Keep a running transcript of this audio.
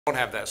Don't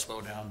have that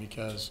slowdown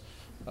because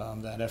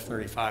that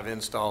F-35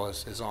 install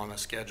is on a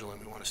schedule,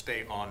 and we want to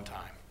stay on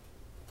time.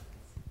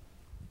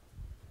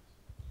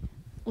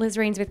 Liz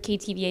Raines with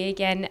KTVA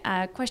again.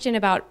 Question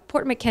about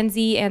Port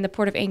McKenzie and the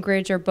Port of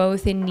Anchorage are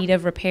both in need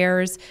of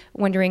repairs.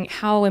 Wondering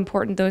how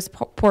important those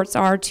ports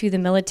are to the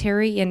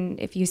military, and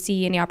if you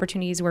see any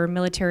opportunities where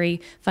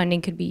military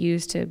funding could be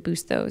used to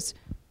boost those.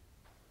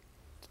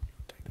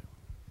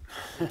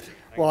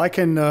 Well, I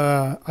can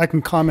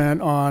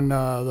comment on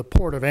the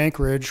Port of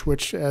Anchorage,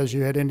 which, as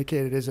you had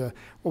indicated, is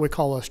what we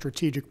call a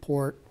strategic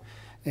port,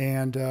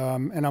 and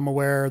I'm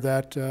aware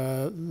that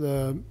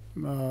the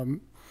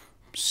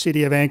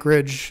City of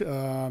Anchorage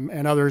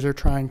and others are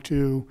trying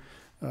to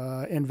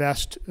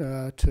invest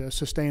to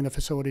sustain the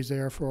facilities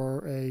there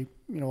for a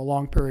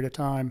long period of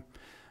time,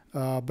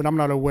 but I'm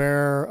not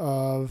aware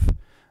of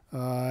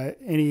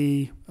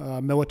any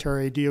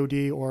military,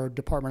 DOD, or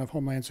Department of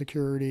Homeland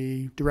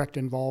Security direct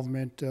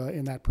involvement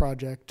in that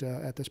project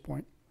at this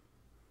point.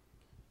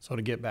 So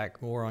to get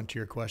back more onto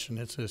your question,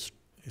 it's a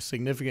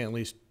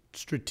significantly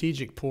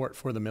strategic port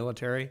for the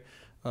military.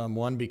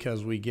 One,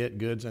 because we get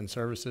goods and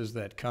services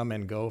that come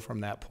and go from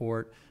that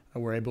port.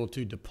 We're able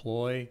to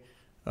deploy.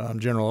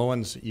 General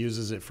Owens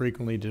uses it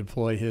frequently to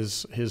deploy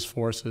his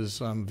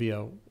forces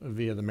via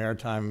the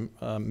maritime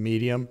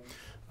medium.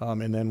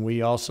 And then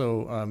we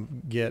also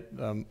get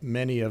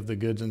many of the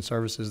goods and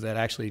services that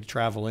actually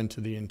travel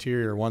into the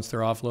interior. Once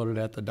they're offloaded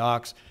at the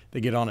docks, they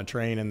get on a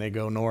train and they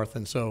go north.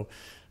 And so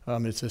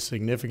it's a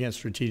significant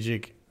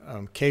strategic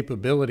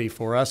capability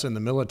for us in the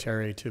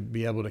military to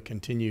be able to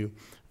continue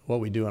what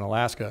we do in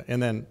Alaska.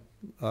 And then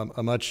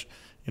a much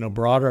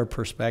broader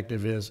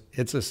perspective is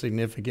it's a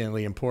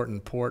significantly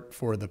important port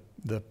for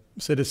the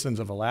citizens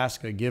of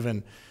Alaska,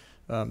 given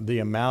the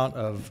amount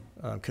of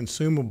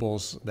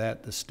consumables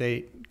that the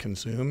state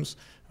consumes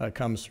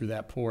comes through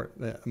that port.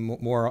 Less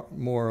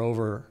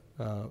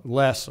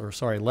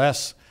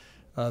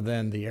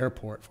than the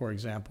airport, for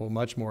example.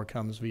 Much more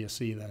comes via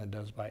sea than it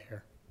does by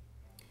air.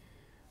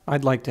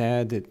 I'd like to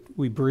add that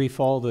we brief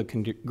all the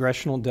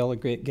congressional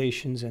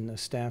delegations and the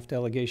staff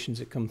delegations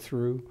that come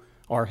through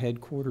our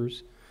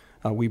headquarters.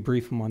 We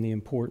brief them on the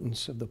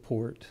importance of the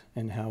port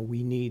and how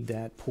we need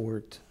that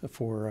port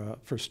for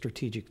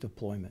strategic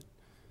deployment.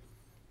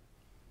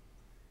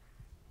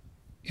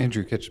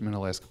 Andrew Kitchman,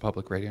 Alaska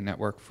Public Radio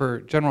Network.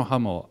 For General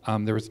Hummel,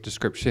 there was a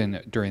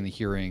description during the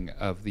hearing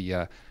of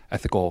the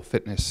ethical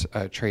fitness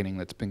training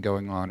that's been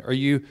going on. Are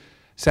you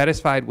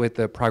satisfied with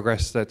the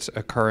progress that's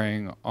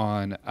occurring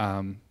on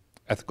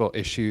ethical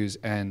issues,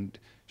 and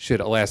should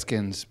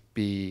Alaskans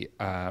be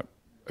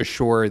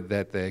assured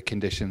that the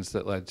conditions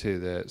that led to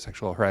the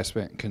sexual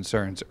harassment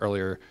concerns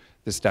earlier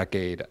this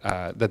decade,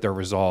 that they're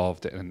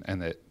resolved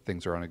and that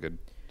things are on a good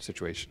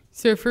situation?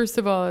 So first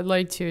of all, I'd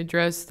like to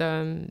address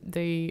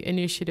the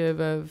initiative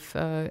of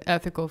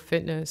ethical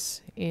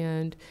fitness,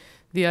 and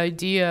the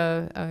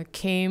idea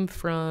came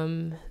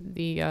from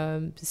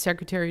the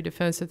Secretary of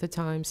Defense at the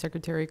time,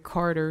 Secretary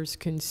Carter's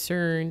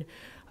concern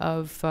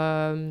of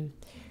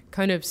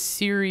kind of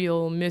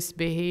serial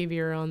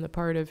misbehavior on the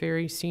part of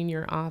very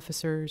senior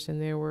officers, and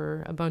there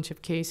were a bunch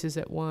of cases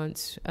at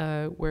once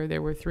where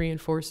there were 3- and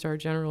 4-star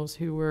generals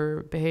who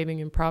were behaving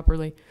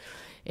improperly.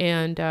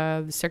 And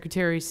the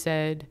Secretary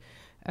said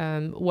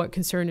what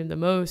concerned him the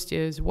most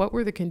is what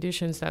were the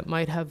conditions that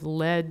might have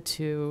led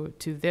to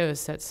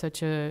this at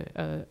such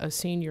a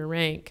senior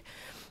rank.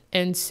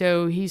 And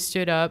so he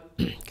stood up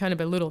kind of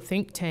a little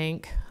think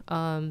tank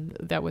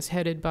that was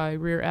headed by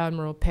Rear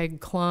Admiral Peg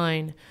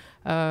Cline,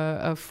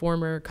 a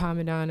former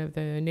commandant of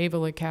the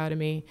Naval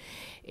Academy,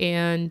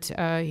 and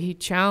he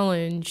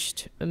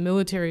challenged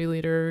military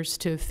leaders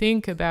to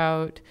think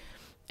about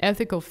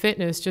ethical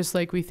fitness just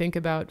like we think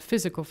about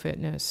physical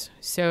fitness.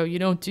 So you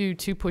don't do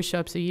 2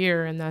 push-ups a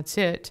year and that's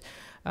it.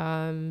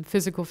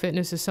 Physical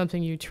fitness is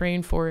something you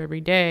train for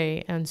every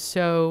day, and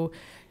so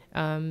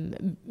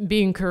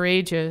being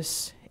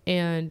courageous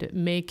and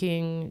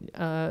making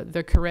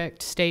the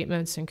correct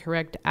statements and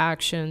correct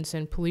actions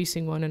and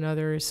policing one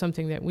another is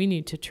something that we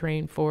need to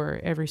train for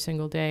every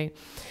single day.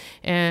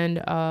 And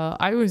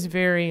I was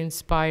very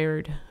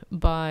inspired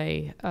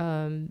by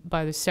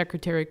the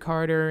Secretary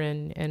Carter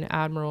and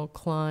Admiral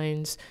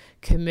Cline's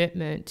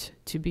commitment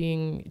to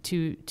being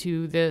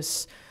to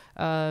this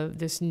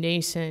this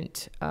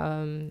nascent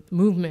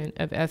movement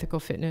of ethical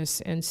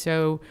fitness. And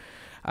so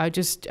I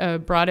just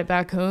brought it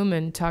back home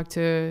and talked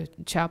to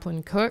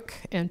Chaplain Cook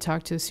and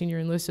talked to the senior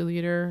enlisted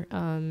leader,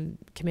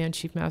 Command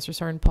Chief Master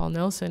Sergeant Paul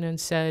Nelson, and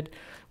said,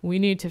 we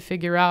need to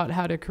figure out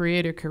how to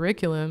create a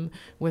curriculum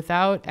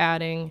without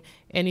adding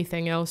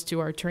anything else to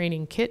our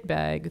training kit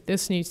bag.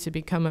 This needs to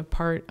become a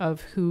part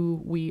of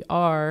who we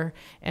are.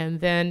 And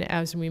then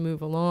as we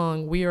move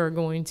along, we are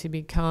going to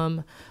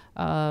become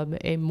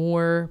a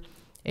more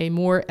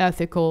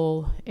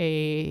ethical,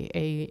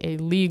 a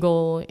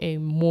legal, a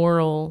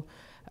moral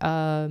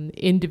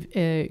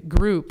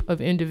group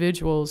of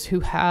individuals who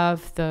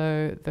have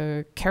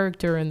the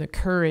character and the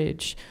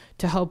courage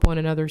to help one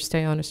another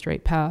stay on a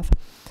straight path.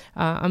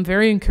 I'm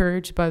very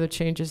encouraged by the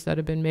changes that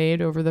have been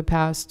made over the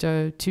past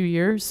 2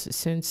 years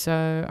since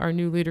our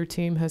new leader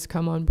team has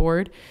come on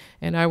board.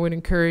 And I would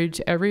encourage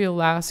every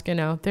Alaskan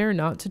out there,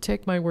 not to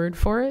take my word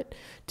for it,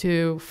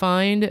 to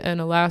find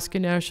an Alaska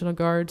National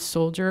Guard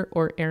soldier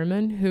or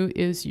airman who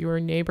is your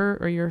neighbor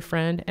or your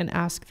friend and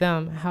ask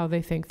them how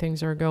they think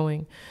things are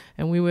going.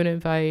 And we would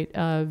invite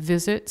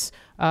visits,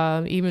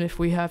 even if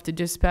we have to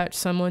dispatch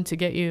someone to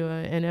get you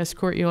and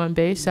escort you on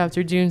base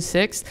after June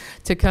 6th,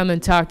 to come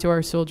and talk to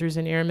our soldiers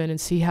and airmen and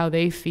see how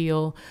they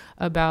feel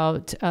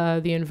about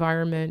the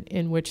environment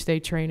in which they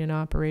train and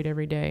operate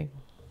every day.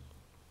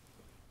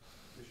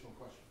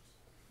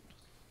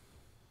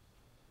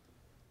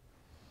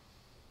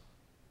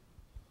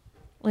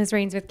 Liz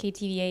Raines with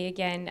KTVA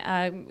again.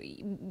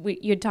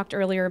 You had talked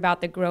earlier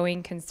about the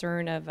growing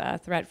concern of a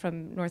threat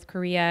from North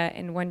Korea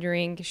and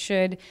wondering,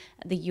 should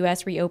the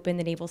U.S. reopen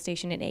the naval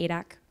station in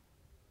Adak?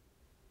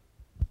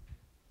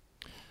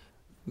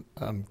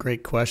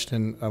 Great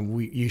question.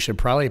 You should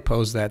probably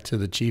pose that to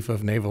the Chief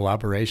of Naval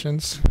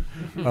Operations.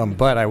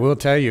 But I will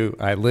tell you,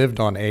 I lived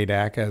on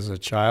Adak as a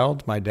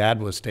child. My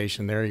dad was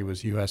stationed there. He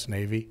was U.S.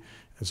 Navy.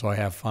 And so I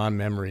have fond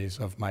memories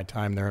of my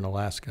time there in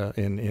Alaska,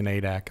 in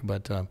Adak.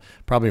 But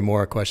probably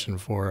more a question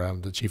for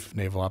the Chief of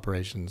Naval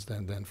Operations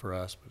than for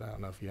us. But I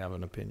don't know if you have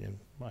an opinion,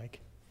 Mike.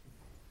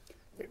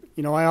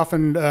 You know, I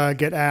often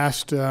get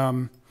asked,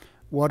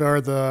 what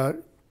are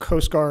the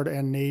Coast Guard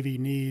and Navy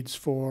needs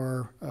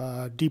for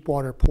deep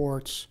water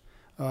ports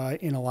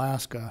in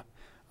Alaska?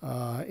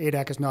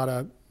 Adak is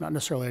not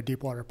necessarily a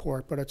deep water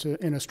port, but it's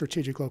in a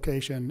strategic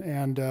location.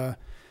 And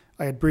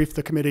I had briefed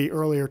the committee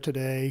earlier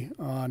today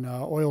on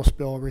oil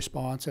spill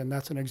response, and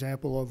that's an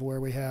example of where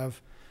we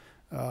have,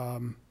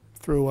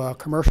 through a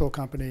commercial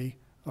company,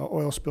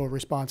 oil spill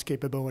response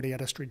capability at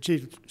a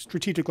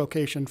strategic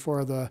location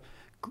for the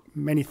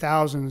many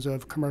thousands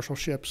of commercial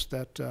ships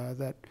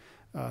that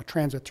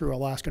transit through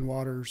Alaskan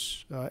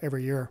waters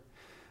every year.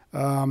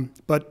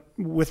 But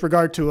with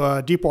regard to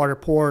a deep water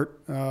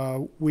port,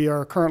 we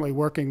are currently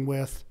working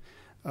with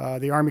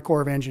the Army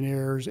Corps of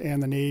Engineers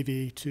and the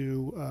Navy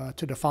to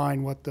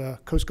define what the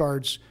Coast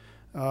Guard's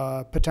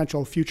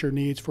potential future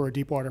needs for a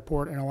deep water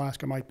port in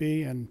Alaska might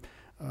be, and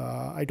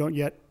I don't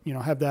yet,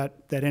 have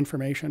that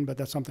information, but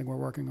that's something we're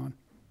working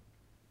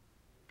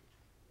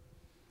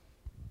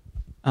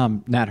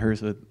on. Nat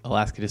Hers with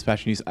Alaska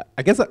Dispatch News.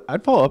 I guess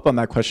I'd follow up on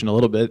that question a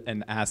little bit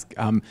and ask,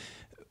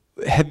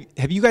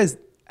 have you guys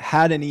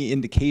had any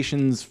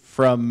indications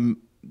from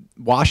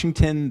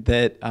Washington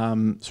that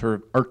sort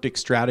of Arctic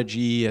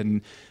strategy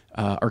and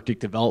Arctic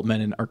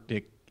development and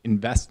Arctic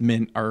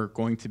investment are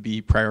going to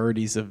be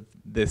priorities of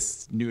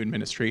this new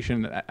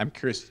administration? I'm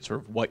curious sort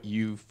of what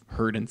you've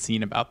heard and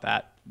seen about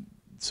that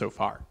so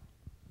far.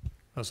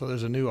 So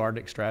there's a new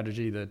Arctic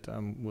strategy that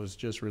was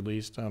just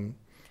released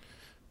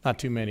not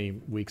too many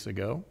weeks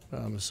ago.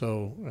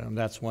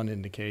 That's one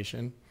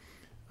indication.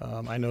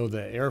 I know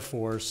the Air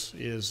Force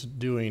is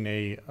doing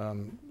a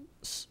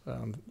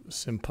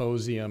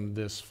symposium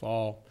this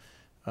fall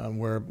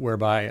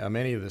whereby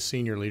many of the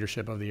senior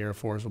leadership of the Air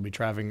Force will be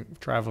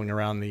traveling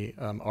around the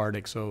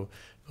Arctic. So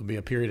there'll be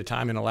a period of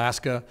time in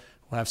Alaska,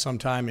 we'll have some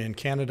time in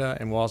Canada,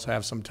 and we'll also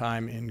have some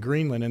time in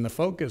Greenland. And the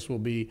focus will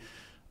be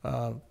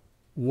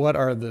what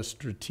are the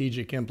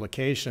strategic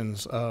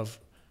implications of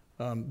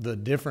the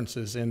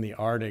differences in the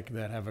Arctic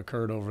that have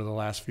occurred over the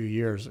last few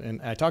years.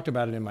 And I talked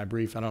about it in my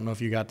brief. I don't know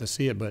if you got to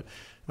see it, but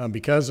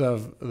because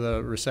of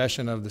the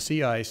recession of the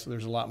sea ice,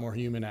 there's a lot more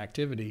human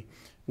activity.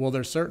 Well,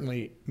 there's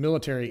certainly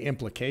military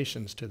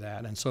implications to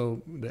that. And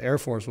so the Air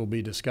Force will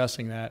be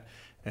discussing that,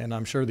 and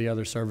I'm sure the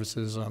other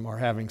services are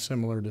having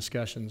similar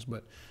discussions.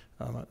 But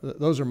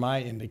those are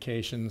my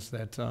indications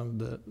that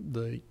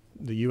the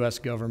U.S.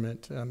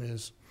 government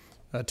is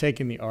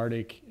taking the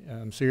Arctic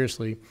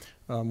seriously.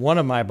 One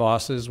of my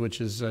bosses,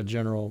 which is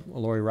General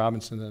Lori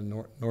Robinson,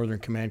 the Northern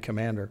Command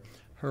Commander,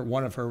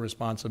 one of her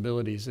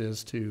responsibilities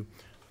is to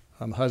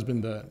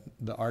husband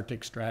the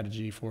Arctic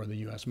strategy for the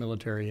U.S.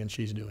 military, and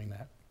she's doing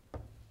that.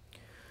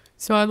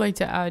 So I'd like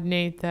to add,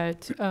 Nate,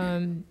 that,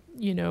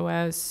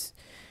 as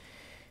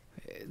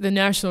the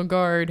National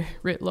Guard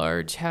writ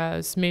large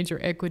has major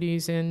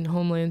equities in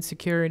homeland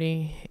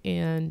security,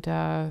 and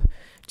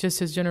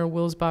just as General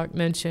Wilsbach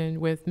mentioned,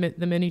 with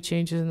the many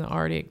changes in the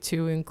Arctic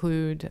to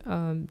include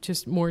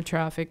just more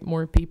traffic,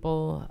 more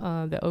people,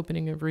 the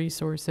opening of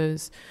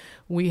resources,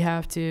 we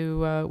have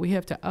to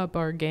up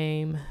our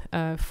game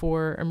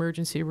for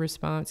emergency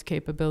response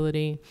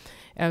capability,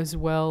 as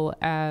well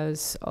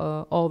as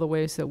all the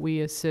ways that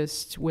we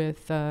assist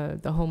with the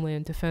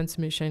Homeland Defense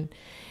mission.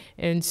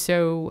 And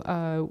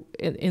so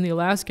in the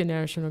Alaska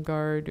National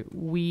Guard,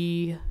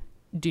 we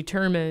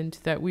determined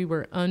that we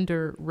were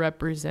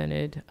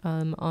underrepresented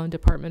on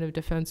Department of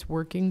Defense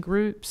working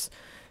groups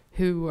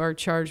who are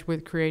charged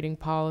with creating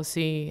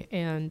policy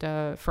and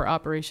for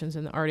operations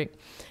in the Arctic.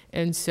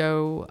 And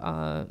so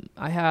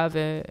I have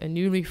a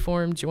newly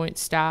formed joint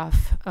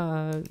staff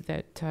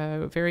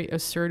that very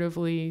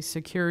assertively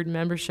secured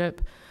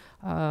membership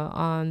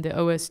on the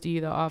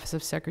OSD, the Office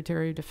of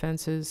Secretary of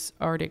Defense's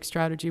Arctic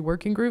Strategy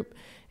Working Group.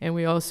 And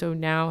we also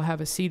now have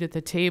a seat at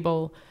the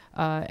table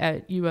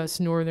at U.S.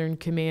 Northern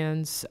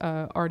Command's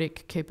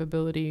Arctic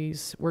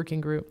Capabilities Working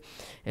Group.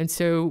 And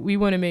so we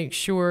want to make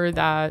sure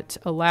that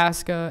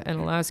Alaska and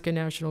Alaska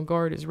National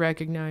Guard is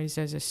recognized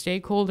as a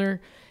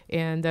stakeholder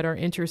and that our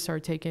interests are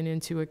taken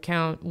into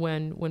account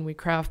when we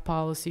craft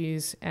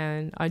policies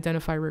and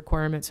identify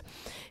requirements.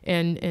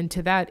 And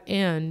to that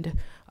end,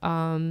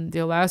 the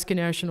Alaska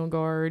National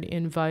Guard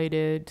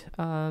invited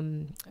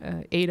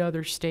 8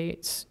 other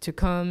states to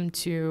come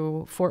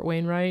to Fort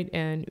Wainwright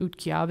and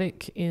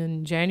Utqiagvik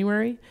in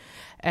January.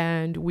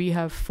 And we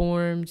have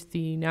formed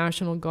the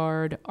National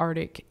Guard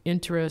Arctic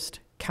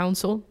Interest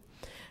Council.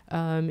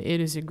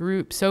 It is a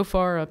group so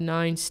far of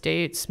 9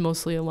 states,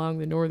 mostly along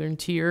the northern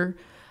tier,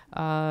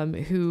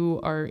 who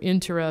are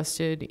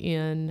interested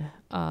in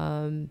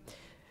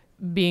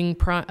being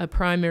a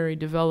primary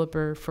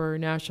developer for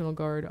National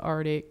Guard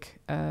Arctic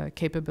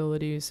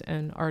capabilities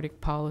and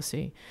Arctic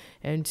policy.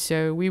 And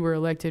so we were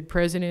elected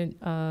president,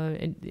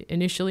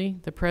 initially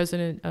the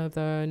president of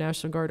the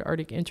National Guard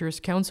Arctic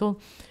Interest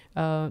Council.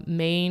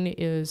 Maine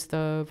is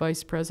the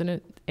vice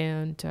president,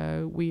 and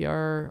we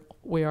are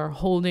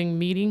holding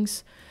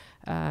meetings,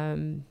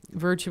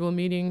 virtual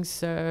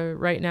meetings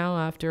right now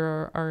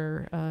after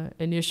our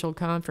initial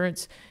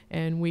conference,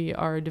 and we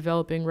are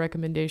developing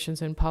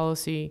recommendations and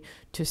policy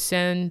to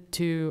send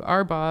to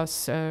our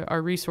boss,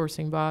 our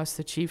resourcing boss,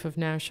 the Chief of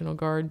National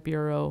Guard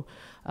Bureau,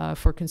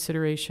 for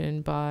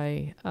consideration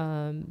by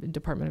the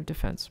Department of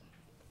Defense.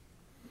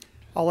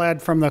 I'll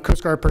add from the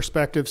Coast Guard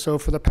perspective, so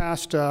for the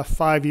past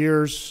 5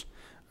 years,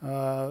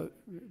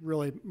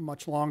 really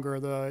much longer,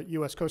 the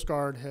U.S. Coast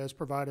Guard has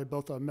provided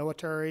both a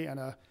military and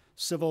a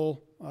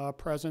civil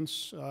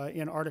presence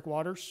in Arctic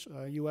waters,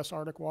 U.S.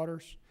 Arctic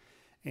waters,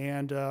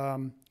 and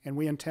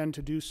we intend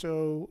to do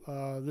so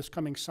this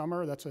coming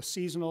summer. That's a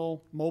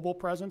seasonal mobile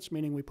presence,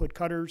 meaning we put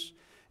cutters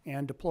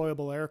and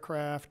deployable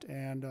aircraft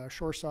and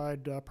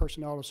shoreside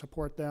personnel to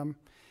support them,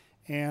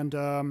 and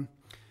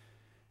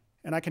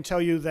I can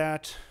tell you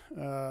that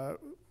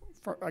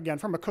again,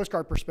 from a Coast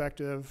Guard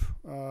perspective,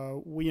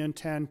 we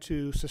intend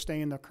to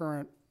sustain the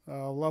current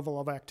level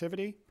of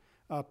activity,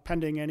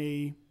 pending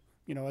any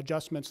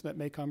adjustments that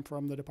may come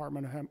from the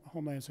Department of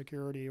Homeland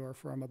Security or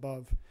from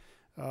above.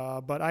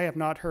 But I have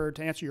not heard,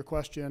 to answer your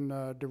question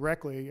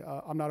directly,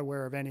 I'm not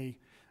aware of any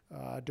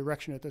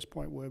direction at this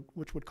point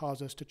which would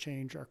cause us to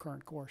change our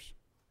current course.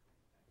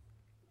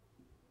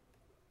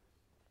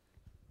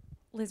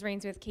 Liz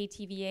Raines with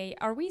KTVA.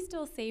 Are we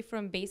still safe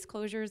from base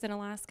closures in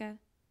Alaska?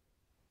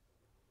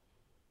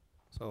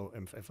 So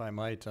if I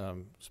might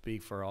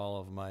speak for all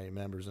of my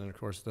members, and of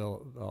course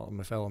all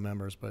my fellow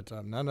members, but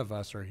none of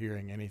us are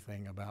hearing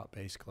anything about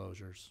base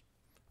closures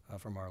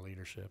from our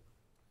leadership.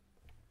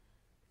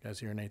 You guys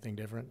hearing anything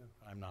different?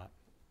 I'm not.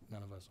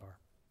 None of us are.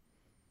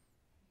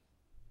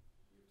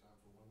 We have time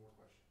for one more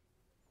question.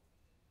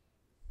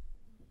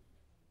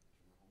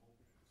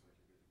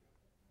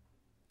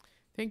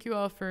 Thank you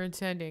all for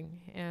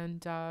attending,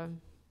 and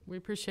we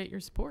appreciate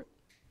your support.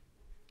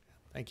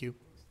 Thank you.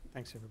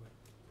 Thanks, everybody.